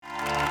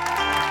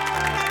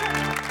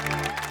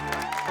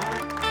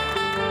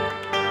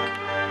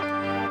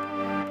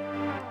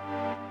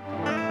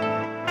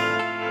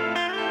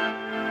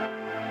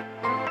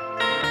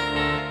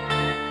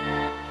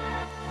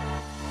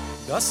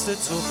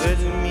دست تو ول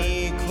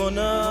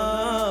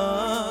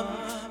میکنم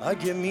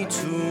اگه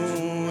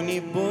میتونی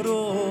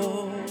برو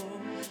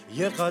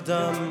یه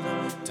قدم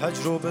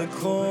تجربه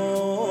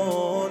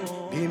کن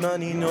بی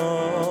من این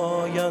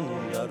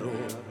آینده رو.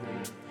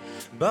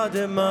 بعد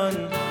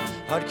من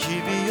هر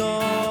کی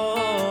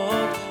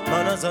بیاد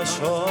من ازش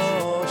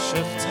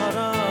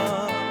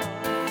عاشق‌ترم.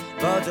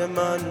 بعد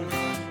من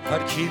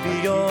هر کی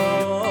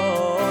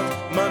بیاد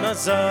من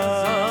ازت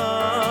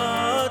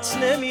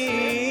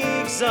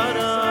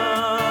نمیگذرم.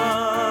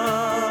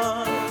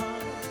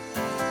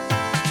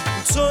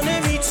 تو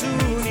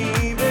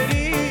نمیتونی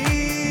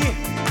بری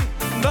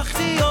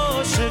وقتی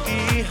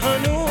عاشقی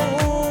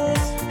هنوز،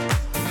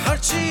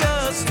 هرچی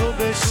از تو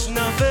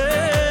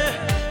بشنوه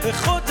به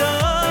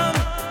خودم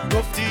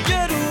گفتی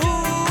یه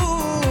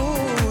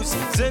روز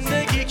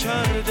زندگی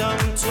کردم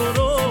تو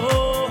رو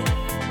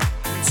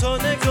تا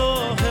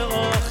نگاه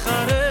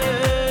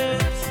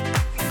آخرت.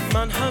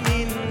 من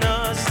همین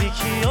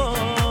نزدیکیام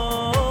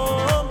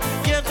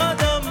یه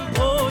قدم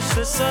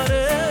پشت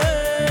سرت.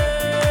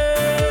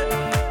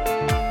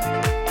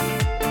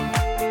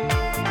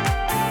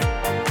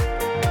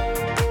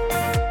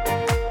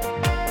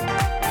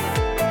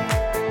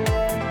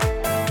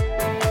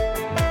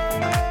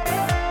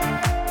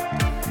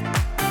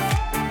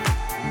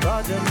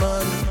 بعد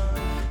من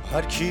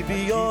هر کی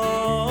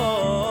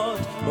بیاد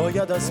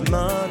باید از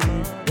من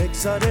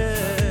بگذره.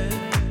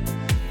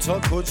 تا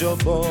کجا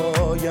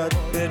باید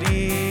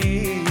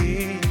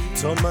بری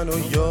تا منو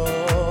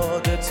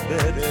یادت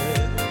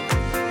بره؟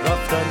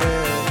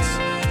 رفتنت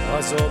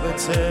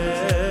عذابته،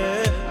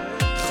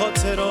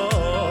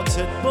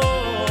 خاطراتت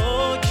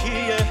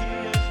باکیه.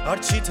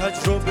 هرچی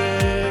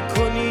تجربه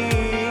کنی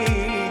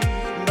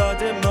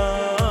بعد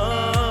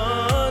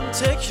من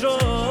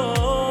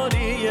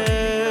تکراریه.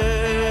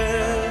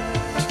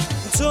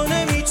 تو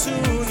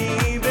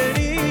نمیتونی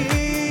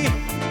بری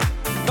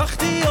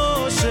وقتی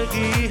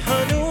عاشقی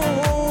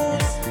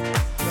هنوز،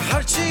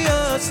 هرچی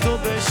از تو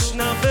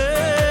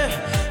بشنوه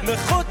به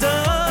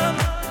خودم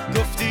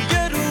گفتی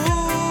یه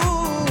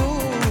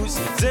روز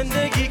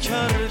زندگی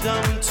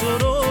کردم تو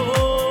رو